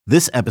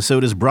This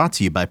episode is brought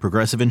to you by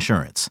Progressive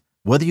Insurance.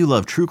 Whether you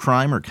love true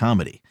crime or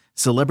comedy,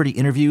 celebrity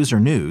interviews or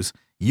news,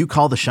 you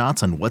call the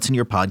shots on what's in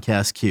your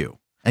podcast queue.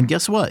 And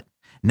guess what?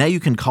 Now you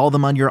can call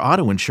them on your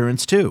auto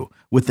insurance too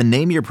with the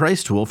Name Your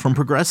Price tool from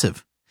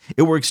Progressive.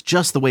 It works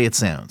just the way it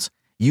sounds.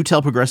 You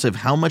tell Progressive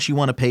how much you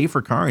want to pay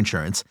for car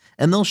insurance,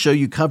 and they'll show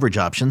you coverage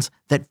options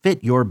that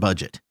fit your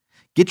budget.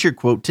 Get your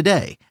quote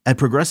today at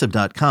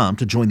Progressive.com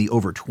to join the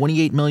over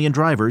 28 million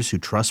drivers who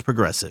trust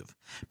Progressive.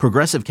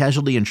 Progressive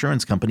Casualty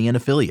Insurance Company and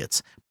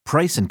Affiliates.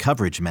 Price and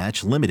coverage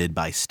match limited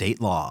by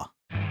state law.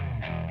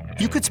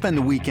 You could spend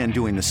the weekend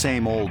doing the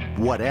same old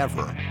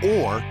whatever,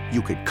 or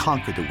you could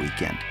conquer the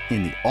weekend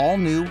in the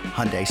all-new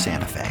Hyundai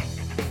Santa Fe.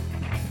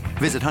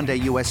 Visit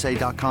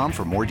HyundaiUSA.com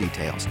for more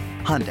details.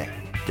 Hyundai,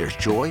 there's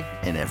joy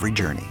in every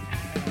journey.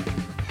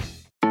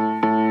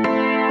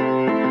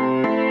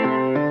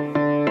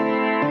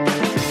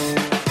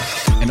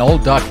 An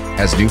old duck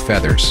has new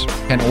feathers.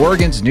 Can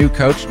Oregon's new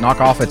coach knock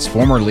off its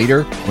former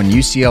leader when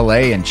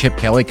UCLA and Chip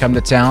Kelly come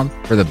to town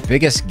for the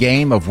biggest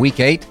game of Week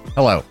 8?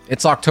 Hello,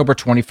 it's October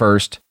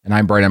 21st, and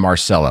I'm Brandon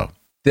Marcello.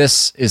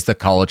 This is the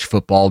College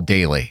Football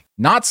Daily.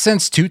 Not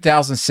since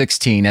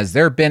 2016 has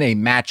there been a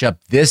matchup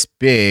this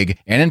big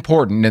and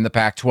important in the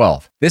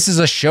Pac-12. This is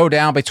a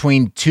showdown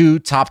between two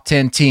top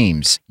 10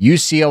 teams,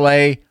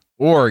 UCLA,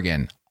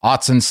 Oregon,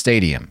 Autzen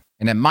Stadium.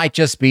 And it might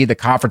just be the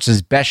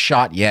conference's best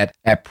shot yet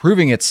at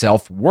proving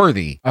itself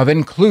worthy of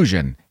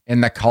inclusion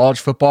in the college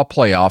football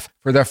playoff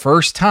for the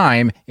first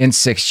time in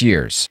 6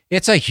 years.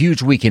 It's a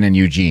huge weekend in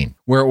Eugene,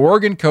 where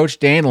Oregon coach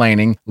Dan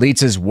Lanning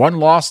leads his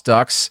one-loss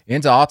Ducks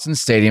into Autzen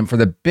Stadium for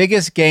the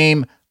biggest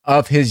game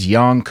of his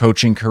young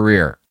coaching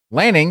career.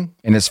 Lanning,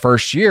 in his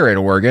first year at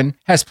Oregon,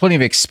 has plenty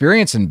of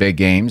experience in big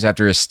games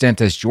after his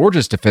stint as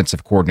Georgia's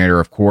defensive coordinator,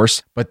 of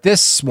course, but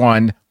this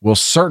one will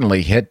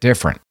certainly hit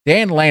different.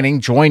 Dan Lanning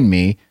joined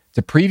me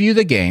to preview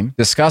the game,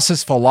 discuss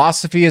his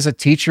philosophy as a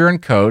teacher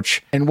and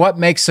coach, and what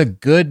makes a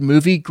good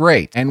movie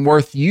great and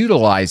worth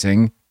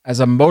utilizing as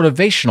a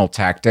motivational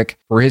tactic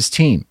for his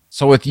team.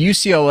 So with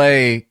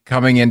UCLA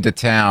coming into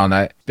town,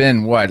 it's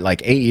been,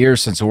 8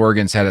 years since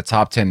Oregon's had a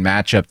top 10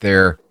 matchup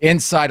there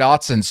inside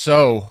Autzen.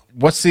 So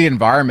what's the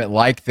environment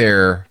like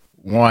there,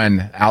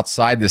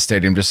 outside the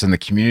stadium, just in the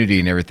community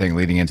and everything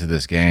leading into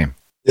this game?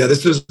 Yeah,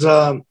 this is,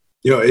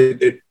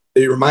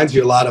 it reminds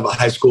you a lot of a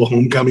high school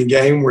homecoming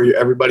game where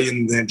everybody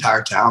in the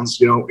entire town's,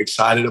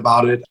 excited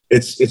about it.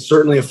 It's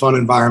certainly a fun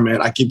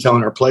environment. I keep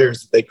telling our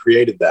players that they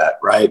created that,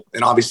 right?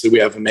 And obviously we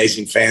have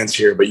amazing fans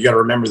here, but you got to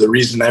remember the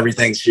reason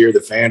everything's here,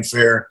 the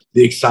fanfare,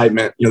 the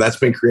excitement, that's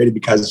been created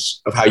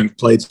because of how you've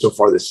played so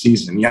far this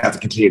season. You have to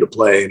continue to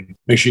play and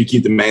make sure you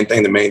keep the main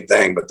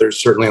thing. But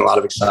there's certainly a lot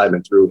of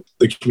excitement through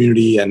the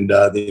community and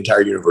the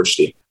entire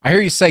university. I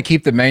hear you say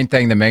keep the main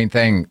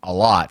thing a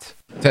lot.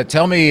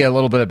 Tell me a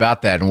little bit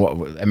about that.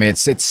 And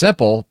it's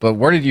simple, but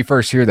where did you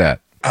first hear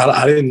that?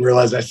 I didn't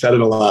realize I said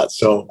it a lot.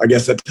 So I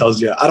guess that tells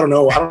you, I don't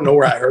know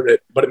where I heard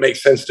it, but it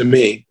makes sense to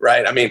me,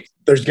 right?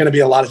 There's going to be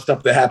a lot of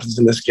stuff that happens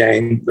in this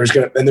game. There's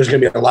going to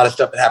be a lot of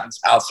stuff that happens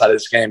outside of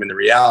this game. And the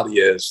reality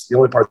is the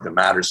only part that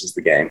matters is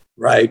the game,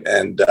 right?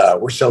 And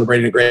we're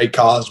celebrating a great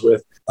cause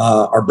with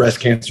our breast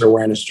cancer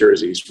awareness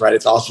jerseys, right?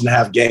 It's awesome to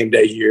have game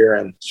day here,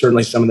 and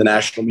certainly some of the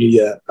national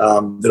media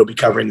that'll be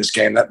covering this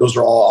game. Those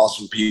are all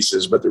awesome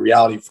pieces. But the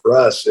reality for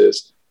us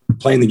is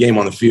playing the game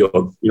on the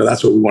field.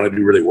 That's what we want to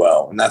do really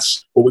well. And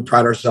that's what we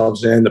pride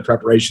ourselves in, the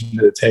preparation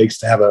that it takes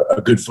to have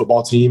a good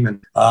football team.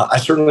 And I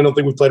certainly don't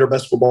think we've played our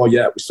best football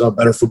yet. We still have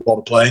better football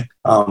to play.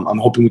 I'm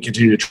hoping we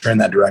continue to trend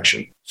that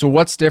direction. So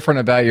what's different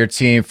about your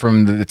team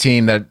from the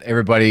team that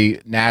everybody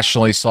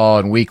nationally saw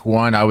in week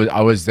 1?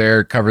 I was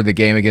there, covered the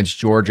game against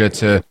Georgia,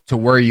 to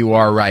where you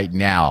are right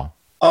now.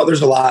 Oh,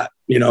 there's a lot,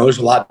 there's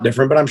a lot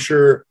different, but I'm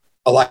sure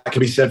a lot can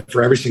be said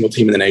for every single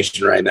team in the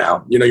nation right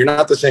now. You're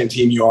not the same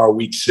team you are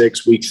week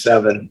 6, week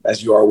 7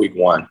 as you are week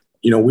 1.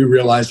 We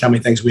realized how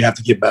many things we have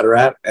to get better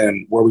at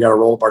and where we got to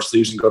roll up our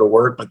sleeves and go to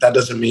work. But that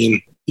doesn't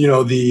mean,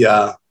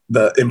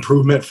 the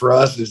improvement for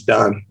us is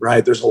done,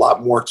 right? There's a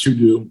lot more to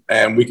do,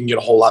 and we can get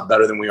a whole lot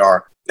better than we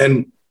are.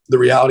 And the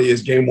reality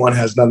is game 1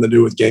 has nothing to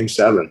do with game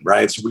 7,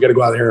 right? So we got to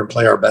go out here and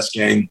play our best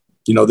game,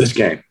 this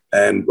game.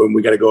 And when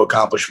we got to go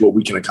accomplish what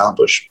we can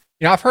accomplish.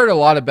 I've heard a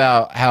lot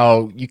about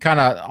how you kind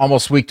of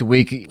almost week to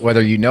week,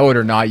 whether you know it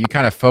or not, you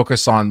kind of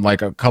focus on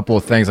like a couple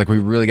of things like we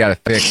really got to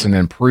fix and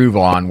improve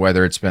on,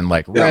 whether it's been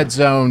like red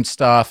zone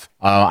stuff.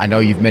 I know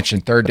you've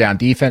mentioned third down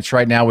defense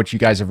right now, which you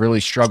guys have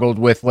really struggled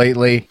with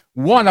lately.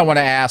 One, I want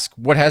to ask,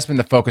 what has been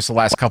the focus the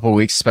last couple of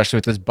weeks, especially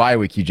with this bye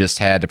week you just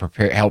had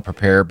to help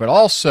prepare, but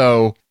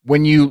also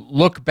when you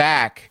look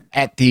back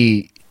at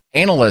the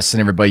analysts and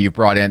everybody you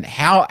brought in,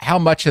 how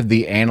much of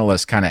the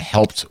analysts kind of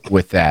helped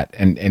with that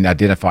and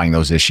identifying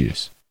those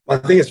issues? I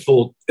think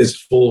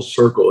it's full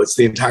circle. It's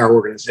the entire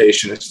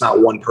organization. It's not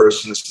one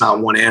person. It's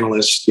not one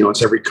analyst.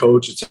 It's every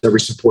coach. It's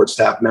every support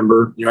staff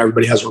member.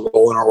 Everybody has a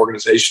role in our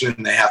organization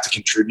and they have to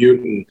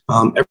contribute.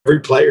 And every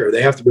player,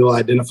 they have to be able to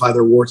identify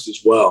their warts as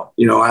well.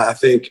 I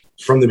think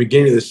from the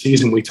beginning of the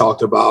season, we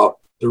talked about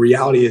the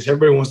reality is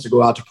everybody wants to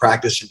go out to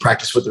practice and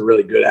practice what they're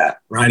really good at,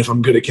 right? If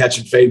I'm good at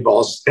catching fade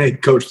balls, hey,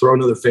 coach, throw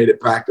another fade at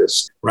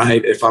practice,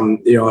 right? If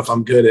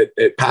I'm good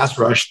at pass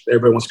rush,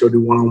 everybody wants to go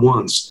do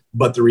one-on-ones.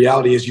 But the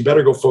reality is you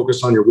better go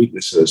focus on your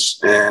weaknesses.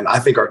 And I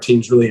think our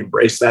team's really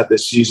embraced that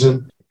this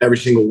season. Every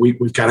single week,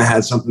 we've kind of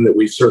had something that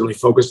we've certainly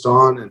focused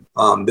on.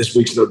 And this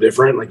week's no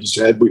different. Like you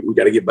said, we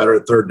got to get better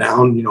at third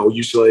down.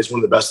 UCLA is one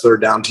of the best third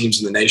down teams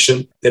in the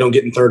nation. They don't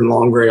get in third and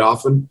long very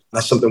often.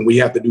 That's something we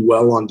have to do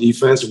well on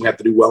defense, and we have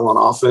to do well on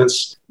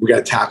offense. We got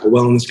to tackle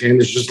well in this game.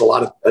 There's just a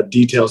lot of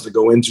details that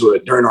go into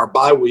it. During our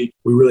bye week,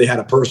 we really had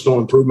a personal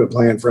improvement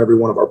plan for every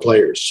one of our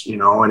players,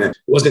 and it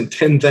wasn't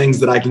 10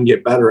 things that I can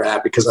get better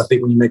at, because I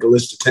think when you make a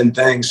list of 10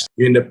 things,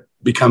 you end up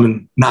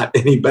becoming not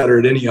any better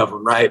at any of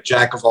them, right?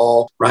 Jack of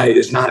all, right,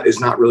 is not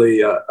really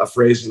a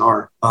phrase in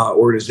our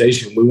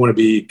organization. We want to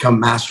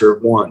become master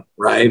of one,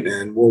 right?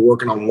 And we're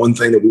working on one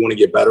thing that we want to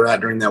get better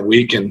at during that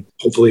week, and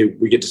hopefully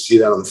we get to see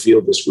that on the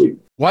field this week.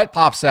 What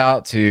pops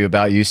out to you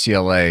about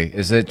UCLA?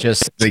 Is it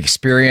just the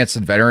experience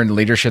and veteran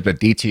leadership that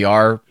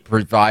DTR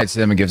provides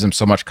them and gives them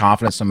so much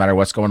confidence no matter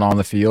what's going on in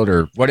the field,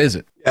 or what is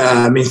it?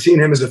 Yeah, seeing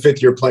him as a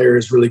fifth-year player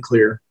is really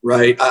clear,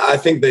 right? I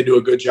think they do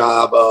a good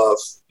job of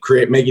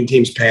making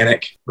teams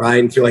panic, right,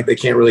 and feel like they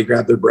can't really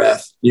grab their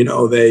breath.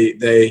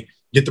 They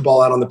get the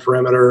ball out on the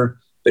perimeter.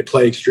 They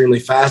play extremely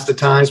fast at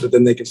times, but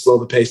then they can slow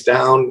the pace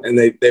down, and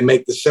they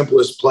make the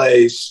simplest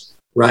plays,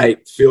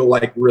 right, feel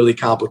like really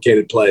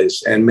complicated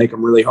plays and make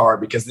them really hard,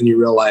 because then you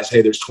realize,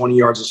 hey, there's 20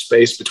 yards of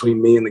space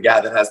between me and the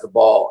guy that has the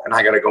ball, and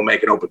I got to go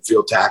make an open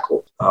field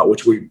tackle,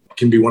 which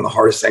can be one of the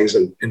hardest things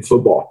in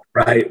football,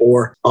 right?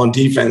 Or on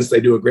defense,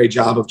 they do a great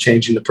job of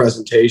changing the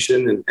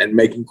presentation and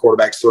making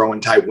quarterbacks throw in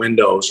tight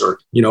windows, or,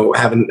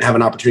 having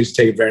opportunities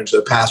to take advantage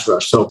of the pass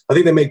rush. So I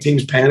think they make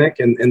teams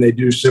panic, and they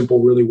do simple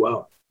really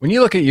well. When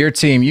you look at your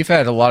team, you've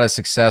had a lot of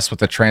success with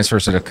the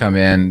transfers that have come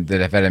in that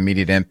have had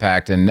immediate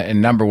impact.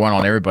 And number one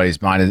on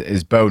everybody's mind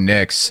is Bo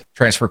Nix,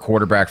 transfer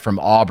quarterback from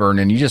Auburn.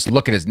 And you just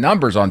look at his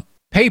numbers on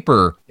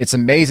paper, it's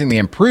amazing the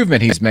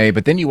improvement he's made.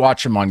 But then you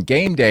watch him on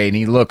game day and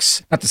he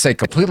looks, not to say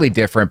completely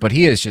different, but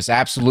he is just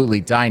absolutely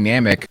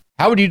dynamic.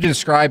 How would you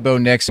describe Bo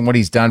Nix and what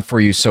he's done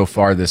for you so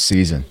far this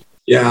season?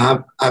 Yeah,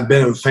 I've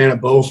been a fan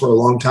of Bo for a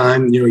long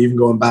time, even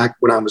going back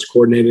when I was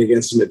coordinating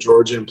against him at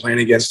Georgia and playing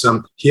against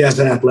him. He has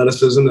an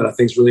athleticism that I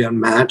think is really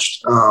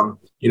unmatched.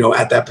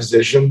 At that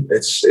position,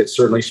 it's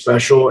certainly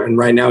special. And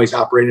right now he's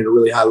operating at a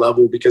really high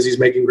level because he's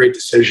making great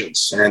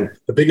decisions. And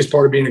the biggest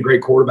part of being a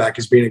great quarterback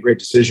is being a great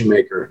decision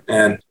maker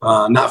and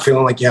not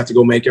feeling like you have to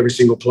go make every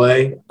single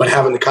play, but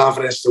having the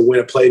confidence to when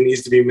a play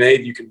needs to be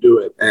made, you can do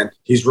it. And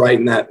he's right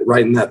in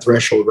that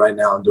threshold right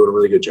now and doing a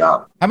really good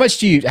job. How much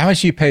do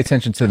you pay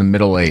attention to the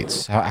middle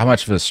eights? How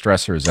much of a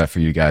stressor is that for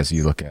you guys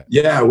you look at?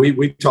 Yeah,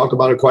 we talk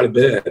about it quite a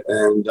bit.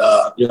 And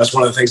that's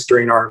one of the things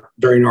during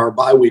our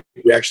bye week,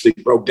 we actually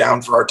broke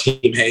down for our team,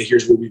 hey,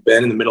 here's where we've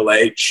been in the middle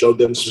eight, showed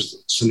them some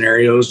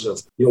scenarios of,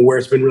 where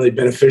it's been really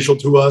beneficial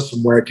to us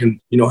and where it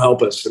can,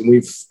 help us. And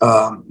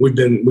we've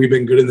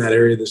been good in that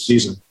area this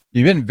season.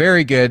 You've been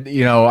very good.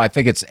 I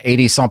think it's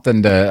 80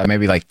 something to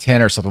maybe like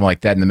 10 or something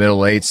like that in the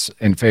middle eights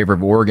in favor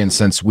of Oregon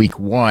since week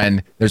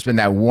one. There's been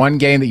that one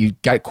game that you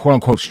got quote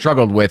unquote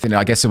struggled with. And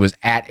I guess it was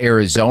at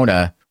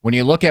Arizona. When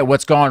you look at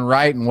what's gone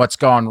right and what's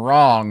gone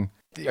wrong,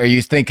 are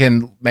you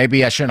thinking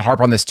maybe I shouldn't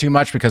harp on this too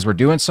much because we're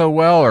doing so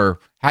well, or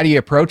how do you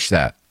approach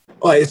that?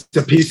 Well, it's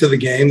a piece of the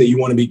game that you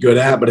want to be good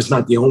at, but it's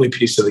not the only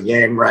piece of the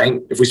game,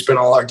 right? If we spend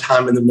all our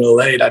time in the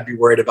middle eight, I'd be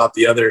worried about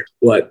the other,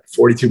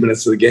 42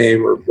 minutes of the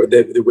game, or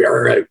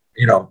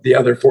the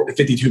other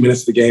 52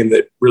 minutes of the game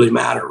that really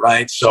matter,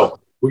 right? So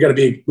we got to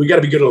be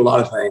good at a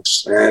lot of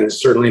things, and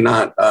it's certainly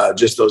not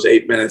just those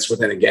 8 minutes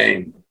within a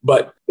game.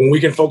 But when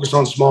we can focus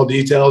on small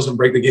details and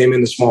break the game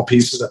into small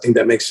pieces, I think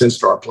that makes sense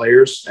to our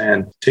players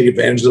and take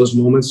advantage of those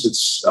moments.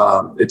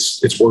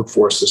 It's worked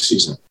for us this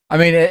season.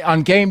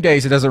 On game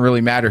days, it doesn't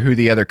really matter who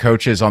the other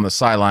coach is on the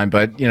sideline,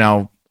 but,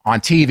 on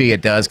TV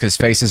it does, because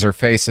faces are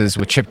faces,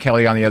 with Chip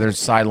Kelly on the other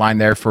sideline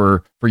there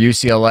for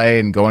UCLA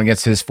and going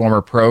against his former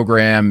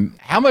program.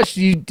 How much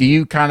do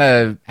you kind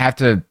of have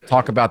to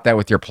talk about that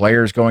with your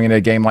players going into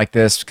a game like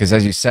this? Because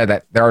as you said,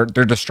 that there are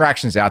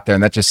distractions out there,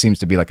 and that just seems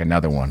to be like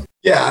another one.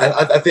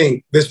 Yeah, I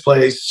think this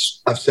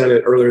place, I've said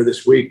it earlier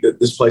this week, that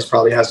this place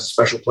probably has a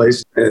special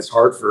place in his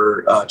heart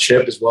for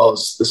Chip, as well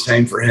as the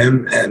same for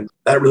him. And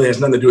that really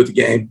has nothing to do with the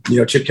game.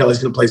 Chip Kelly's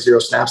going to play 0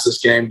 snaps this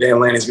game. Dan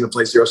Lanny's going to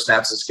play 0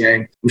 snaps this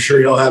game. I'm sure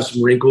he'll have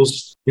some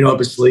wrinkles, up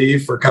his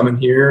sleeve for coming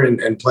here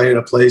and playing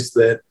a place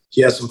that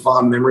he has some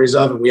fond memories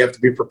of, and we have to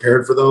be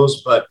prepared for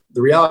those. But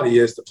the reality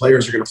is the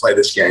players are going to play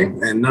this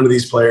game, and none of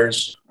these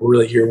players were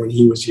really here when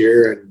he was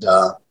here. And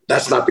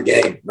that's not the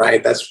game,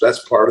 right? That's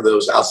part of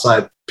those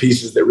outside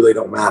pieces that really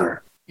don't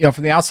matter.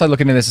 From the outside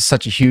looking in, this is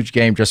such a huge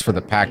game just for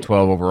the Pac-12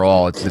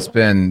 overall. It's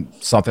been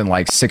something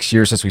like 6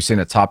 years since we've seen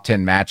a top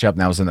 10 matchup,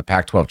 and that was in the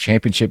Pac-12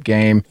 championship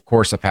game. Of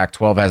course, the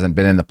Pac-12 hasn't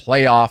been in the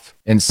playoff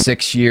in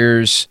 6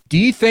 years. Do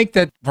you think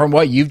that from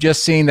what you've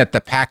just seen that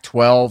the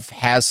Pac-12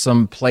 has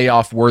some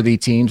playoff-worthy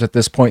teams at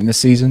this point in the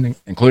season,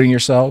 including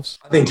yourselves?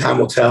 I think time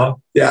will tell.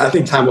 Yeah, I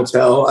think time will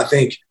tell.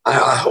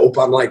 I hope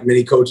I'm like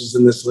many coaches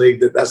in this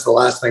league that's the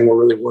last thing we're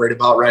really worried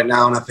about right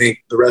now. And I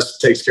think the rest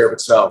takes care of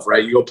itself,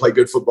 right? You go play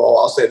good football.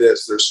 I'll say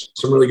this, there's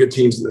some really good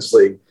teams in this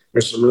league.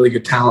 There's some really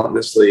good talent in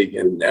this league.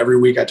 And every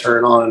week I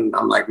turn it on and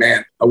I'm like,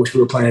 man, I wish we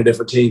were playing a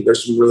different team.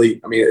 There's some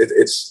really,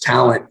 it's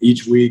talent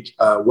each week,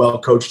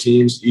 well-coached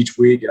teams each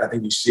week. And I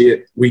think you see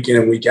it week in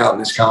and week out in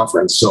this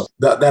conference. So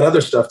that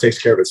other stuff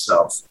takes care of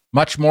itself.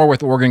 Much more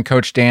with Oregon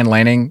coach Dan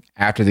Lanning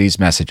after these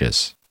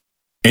messages.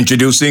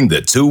 Introducing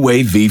the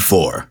Two-Way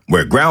V4,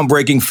 where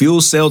groundbreaking fuel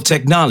cell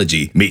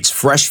technology meets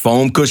fresh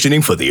foam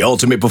cushioning for the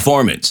ultimate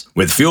performance.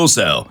 With fuel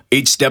cell,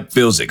 each step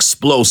feels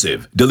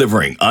explosive,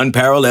 delivering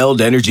unparalleled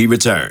energy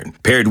return.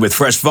 Paired with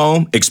fresh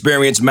foam,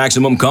 experience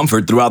maximum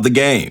comfort throughout the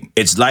game.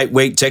 Its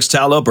lightweight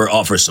textile upper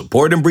offers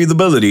support and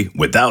breathability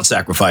without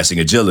sacrificing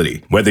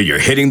agility. Whether you're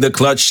hitting the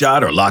clutch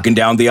shot or locking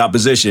down the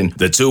opposition,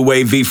 the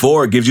Two-Way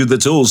V4 gives you the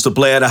tools to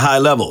play at a high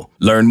level.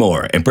 Learn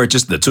more and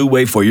purchase the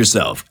Two-Way for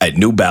yourself at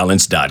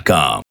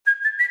newbalance.com.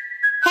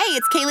 Hey,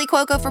 it's Kaylee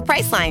Cuoco for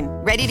Priceline.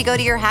 Ready to go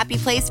to your happy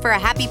place for a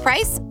happy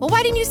price? Well,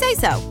 why didn't you say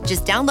so?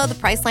 Just download the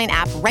Priceline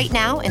app right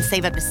now and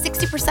save up to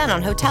 60%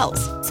 on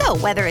hotels. So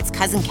whether it's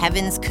Cousin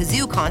Kevin's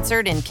Kazoo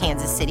Concert in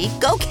Kansas City,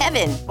 go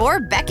Kevin, or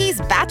Becky's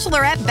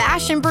Bachelorette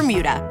Bash in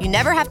Bermuda, you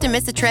never have to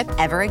miss a trip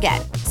ever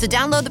again. So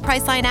download the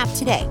Priceline app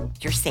today.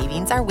 Your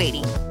savings are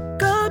waiting.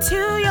 Go to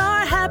your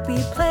happy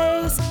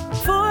place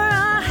for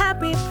a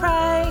happy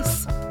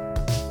price.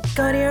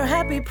 Go to your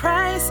happy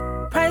price,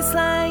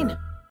 Priceline.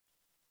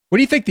 What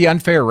do you think the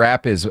unfair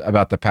rap is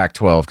about the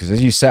Pac-12? Because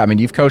as you said,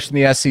 you've coached in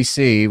the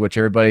SEC, which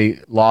everybody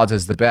lauds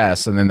as the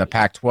best, and then the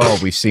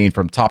Pac-12 we've seen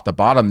from top to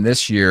bottom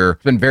this year.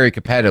 It's been very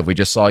competitive. We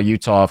just saw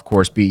Utah, of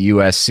course, beat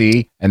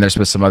USC, and there's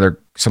been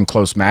some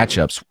close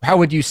matchups. How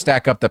would you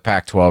stack up the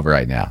Pac-12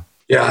 right now?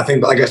 Yeah, I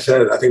think, like I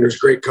said, I think there's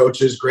great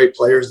coaches, great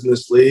players in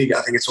this league.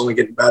 I think it's only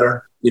getting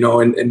better,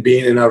 and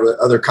being in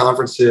other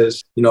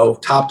conferences,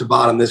 top to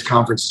bottom, this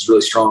conference is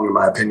really strong in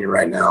my opinion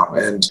right now.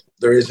 And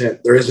there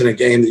isn't a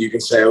game that you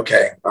can say,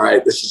 okay, all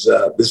right, this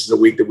is a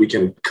week that we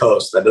can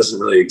coast. That doesn't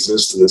really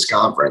exist in this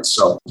conference.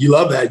 So you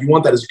love that. You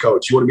want that as a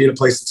coach. You want to be in a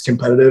place that's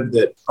competitive,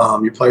 that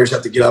your players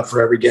have to get up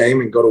for every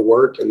game and go to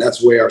work. And that's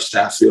the way our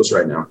staff feels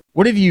right now.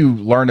 What have you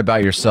learned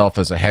about yourself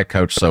as a head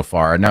coach so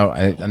far? I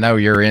know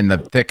you're in the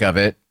thick of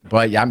it,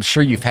 but I'm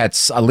sure you've had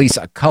at least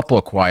a couple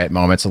of quiet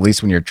moments, at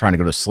least when you're trying to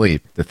go to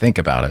sleep, to think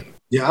about it.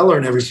 Yeah, I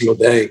learn every single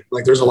day.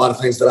 Like there's a lot of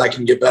things that I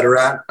can get better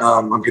at.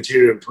 I'm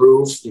continuing to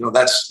improve.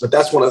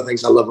 That's one of the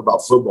things I love about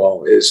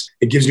football is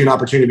it gives you an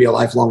opportunity to be a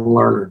lifelong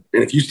learner.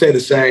 And if you stay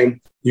the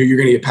same, you're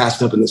going to get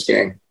passed up in this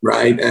game,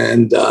 right?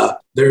 And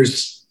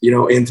there's,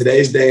 in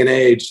today's day and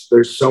age,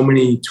 there's so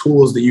many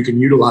tools that you can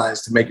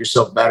utilize to make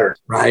yourself better,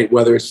 right?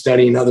 Whether it's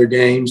studying other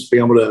games,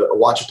 being able to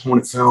watch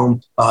opponent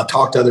film,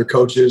 talk to other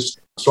coaches.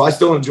 So I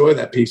still enjoy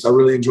that piece. I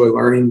really enjoy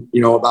learning,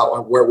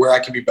 about where I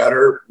can be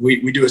better.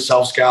 We do a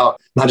self-scout,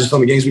 not just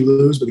on the games we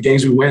lose, but the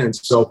games we win.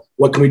 So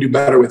what can we do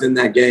better within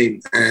that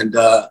game? And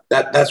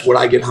that's what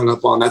I get hung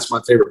up on. That's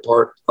my favorite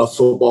part of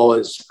football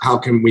is how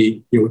can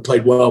we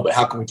played well, but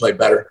how can we play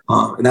better?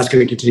 And that's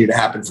going to continue to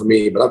happen for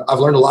me. But I've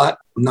learned a lot.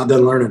 I'm not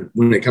done learning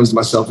when it comes to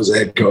myself as a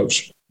head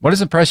coach. What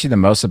has impressed you the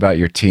most about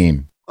your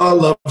team?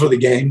 Love for the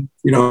game.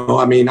 You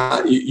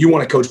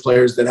want to coach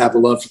players that have a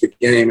love for the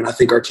game. And I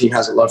think our team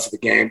has a love for the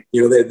game. We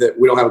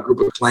don't have a group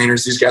of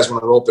planners. These guys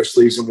want to roll up their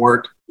sleeves and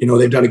work.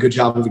 They've done a good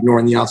job of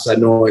ignoring the outside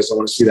noise. I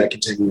want to see that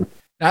continue.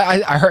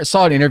 I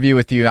saw an interview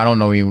with you. I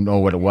don't even know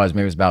what it was.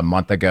 Maybe it was about a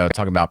month ago,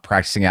 talking about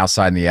practicing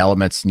outside in the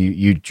elements. And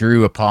you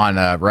drew upon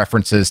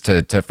references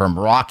to from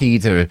Rocky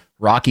to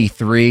Rocky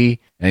 3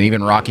 and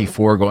even Rocky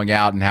 4 going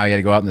out and how you had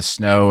to go out in the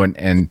snow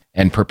and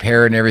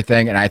prepare and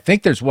everything. And I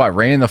think there's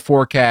rain in the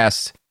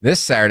forecast this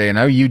Saturday. I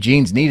know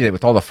Eugene's needed it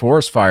with all the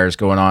forest fires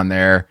going on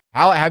there.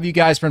 How have you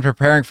guys been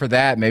preparing for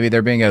that? Maybe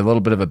there being a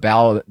little bit of a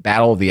battle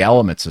of the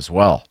elements as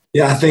well.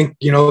 Yeah, I think,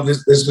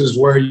 this is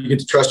where you get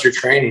to trust your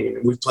training.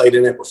 We've played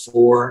in it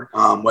before,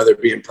 whether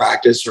it be in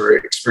practice or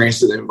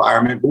experience in the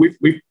environment. But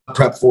we've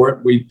prepped for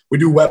it. We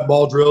do wet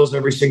ball drills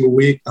every single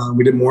week.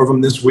 We did more of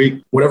them this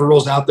week. Whatever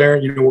rolls out there,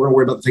 we're going to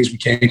worry about the things we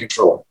can't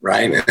control,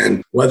 right?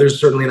 And weather's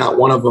certainly not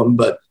one of them,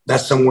 but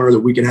that's somewhere that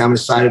we can have an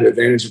decided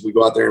advantage if we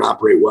go out there and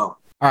operate well.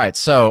 All right,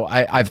 so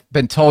I've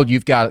been told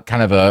you've got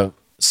kind of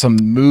some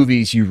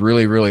movies you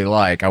really, really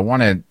like. I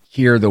want to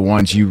hear the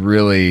ones you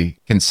really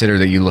consider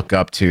that you look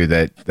up to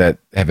that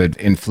have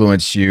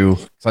influenced you.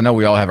 So I know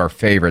we all have our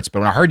favorites, but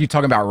when I heard you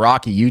talking about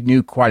Rocky, you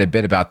knew quite a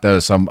bit about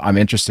those. So I'm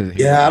interested.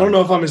 Yeah, I don't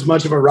know if I'm as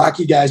much of a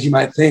Rocky guy as you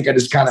might think. I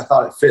just kind of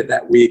thought it fit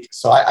that week.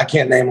 So I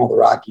can't name all the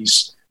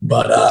Rockies.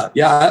 But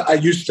I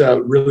used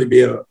to really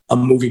be a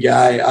movie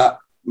guy.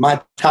 My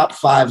top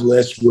 5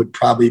 list would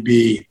probably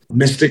be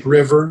Mystic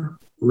River,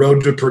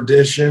 Road to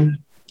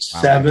Perdition,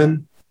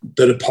 Seven,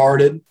 The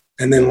Departed,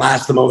 and then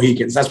Last of the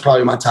Mohicans. That's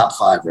probably my top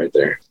 5 right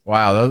there.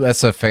 Wow,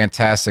 that's a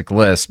fantastic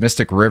list.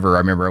 Mystic River, I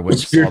remember I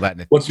saw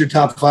that. What's your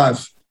top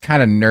 5?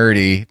 Kind of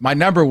nerdy. My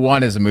number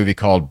 1 is a movie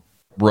called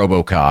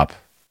RoboCop,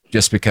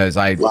 just because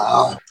my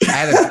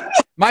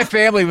My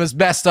family was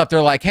messed up.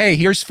 They're like, hey,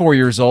 here's 4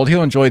 years old.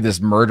 He'll enjoy this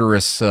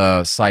murderous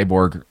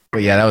cyborg.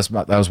 But yeah, that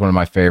was one of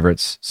my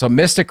favorites. So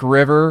Mystic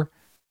River,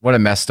 what a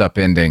messed up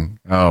ending.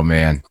 Oh,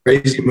 man.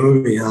 Crazy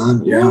movie,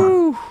 huh? Yeah.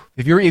 Woo.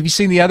 Have you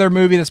seen the other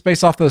movie that's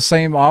based off the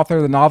same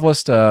author, the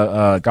novelist,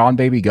 Gone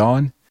Baby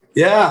Gone?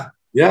 Yeah.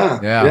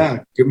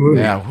 Good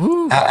movie. Yeah.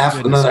 Woo.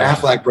 Another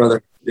Affleck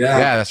brother.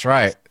 Yeah, that's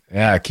right.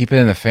 Yeah, keep it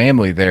in the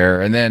family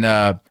there. And then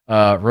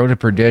Road to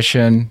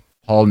Perdition,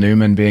 Paul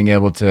Newman being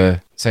able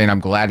to saying,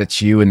 I'm glad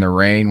it's you in the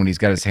rain when he's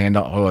got his hand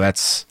on. Oh,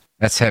 that's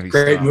heavy.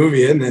 Great stuff.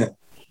 movie, isn't it?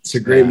 It's a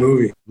great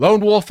movie.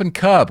 Lone Wolf and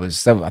Cub I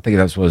think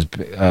that's what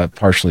it was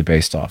partially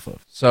based off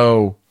of.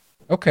 So,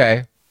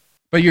 okay.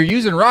 But you're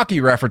using Rocky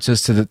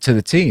references to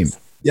the team.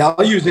 Yeah,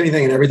 I'll use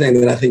anything and everything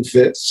that I think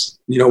fits,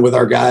 with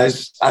our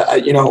guys.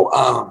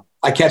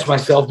 I catch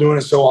myself doing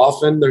it so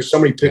often. There's so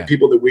many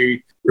people that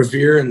we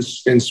revere in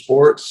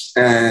sports,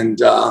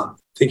 and I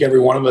think every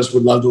one of us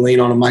would love to lean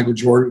on a Michael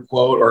Jordan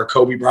quote or a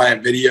Kobe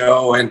Bryant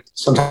video. And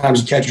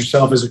sometimes you catch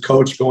yourself as a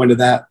coach going to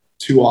that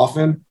too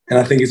often. And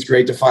I think it's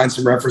great to find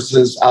some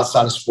references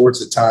outside of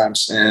sports at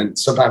times. And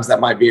sometimes that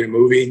might be in a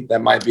movie,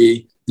 that might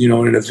be, in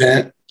an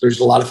event. There's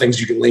a lot of things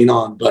you can lean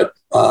on, but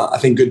I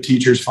think good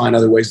teachers find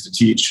other ways to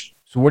teach.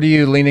 So what are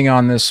you leaning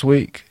on this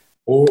week?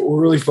 Well, we're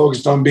really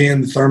focused on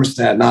being the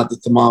thermostat, not the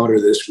thermometer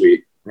this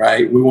week,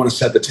 right? We want to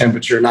set the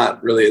temperature,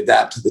 not really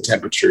adapt to the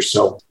temperature.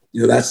 So,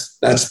 that's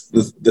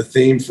the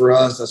theme for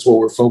us. That's what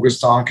we're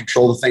focused on,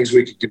 control the things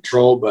we can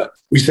control, but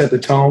we set the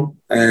tone,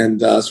 and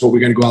that's what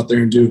we're going to go out there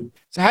and do.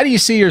 So how do you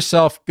see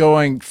yourself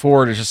going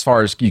forward as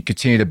far as you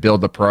continue to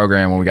build the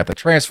program when we got the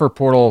transfer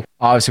portal,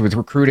 obviously with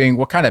recruiting?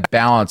 What kind of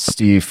balance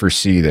do you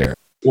foresee there?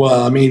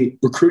 Well,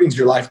 recruiting's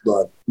your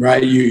lifeblood,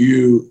 right?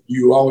 You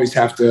always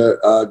have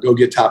to go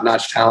get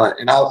top-notch talent.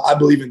 And I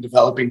believe in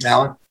developing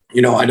talent.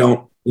 I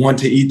don't want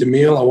to eat the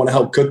meal. I want to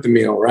help cook the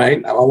meal,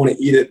 right? I want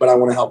to eat it, but I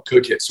want to help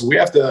cook it. So we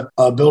have to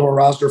build a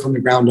roster from the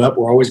ground up.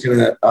 We're always going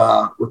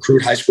to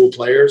recruit high school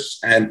players,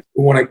 and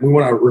we want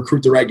to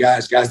recruit the right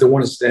guys that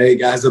want to stay,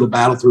 guys that'll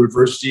battle through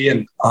adversity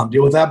and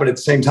deal with that. But at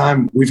the same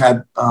time, we've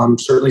had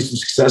certainly some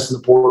success in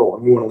the portal,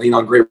 and we want to lean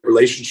on great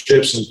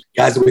relationships and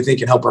guys that we think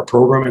can help our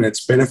program, and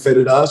it's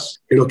benefited us.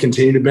 It'll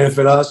continue to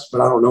benefit us, but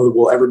I don't know that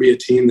we'll ever be a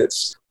team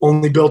that's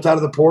only built out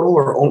of the portal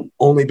or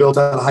only built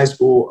out of high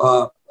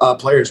school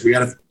players. We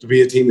got to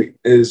be a team that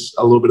is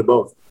a little bit of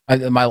both.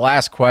 My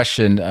last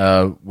question,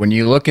 when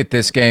you look at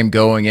this game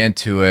going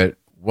into it,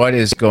 what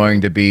is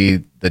going to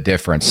be the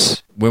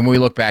difference? When we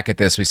look back at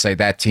this, we say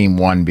that team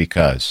won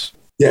because?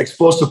 Yeah,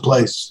 explosive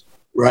plays,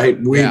 right?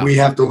 We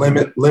have to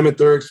limit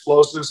their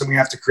explosives, and we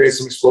have to create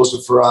some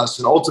explosive for us.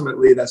 And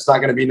ultimately, that's not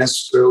going to be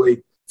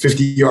necessarily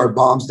 50-yard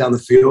bombs down the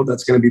field.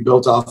 That's going to be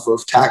built off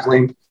of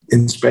tackling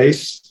in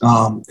space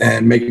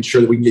and making sure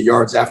that we can get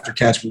yards after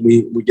catch when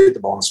we get the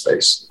ball in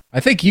space. I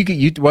think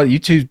you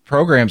two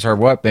programs are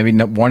maybe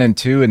 1 and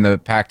 2 in the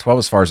Pac-12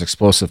 as far as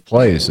explosive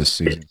plays this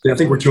season. Yeah, I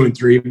think we're 2 and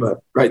 3,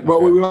 but right.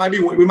 Well, we might be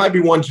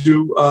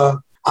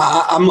 1-2.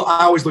 I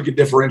always look at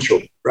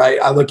differential, right?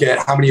 I look at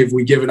how many have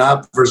we given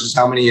up versus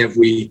how many have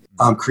we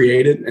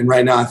created. And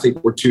right now, I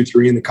think we're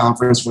 2-3 in the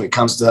conference when it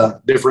comes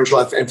to differential.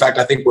 In fact,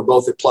 I think we're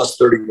both at plus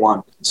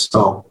 31.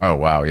 So. Oh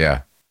wow,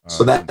 yeah.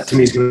 So that to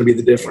me is going to be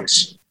the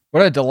difference.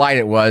 What a delight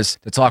it was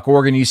to talk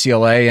Oregon,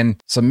 UCLA, and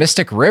some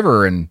Mystic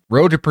River and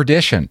Road to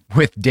Perdition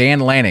with Dan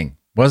Lanning.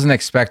 Wasn't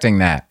expecting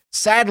that.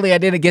 Sadly, I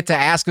didn't get to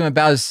ask him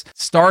about his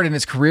start in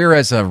his career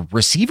as a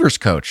receivers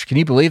coach. Can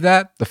you believe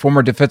that? The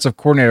former defensive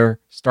coordinator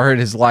started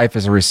his life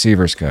as a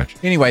receivers coach.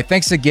 Anyway,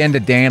 thanks again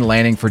to Dan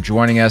Lanning for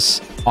joining us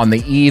on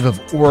the eve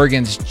of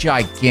Oregon's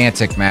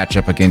gigantic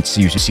matchup against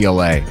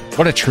UCLA.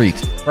 What a treat.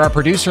 For our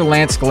producer,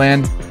 Lance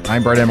Glenn,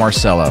 I'm Brendan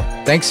Marcello.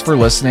 Thanks for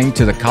listening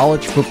to the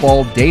College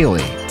Football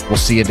Daily. We'll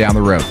see you down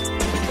the road.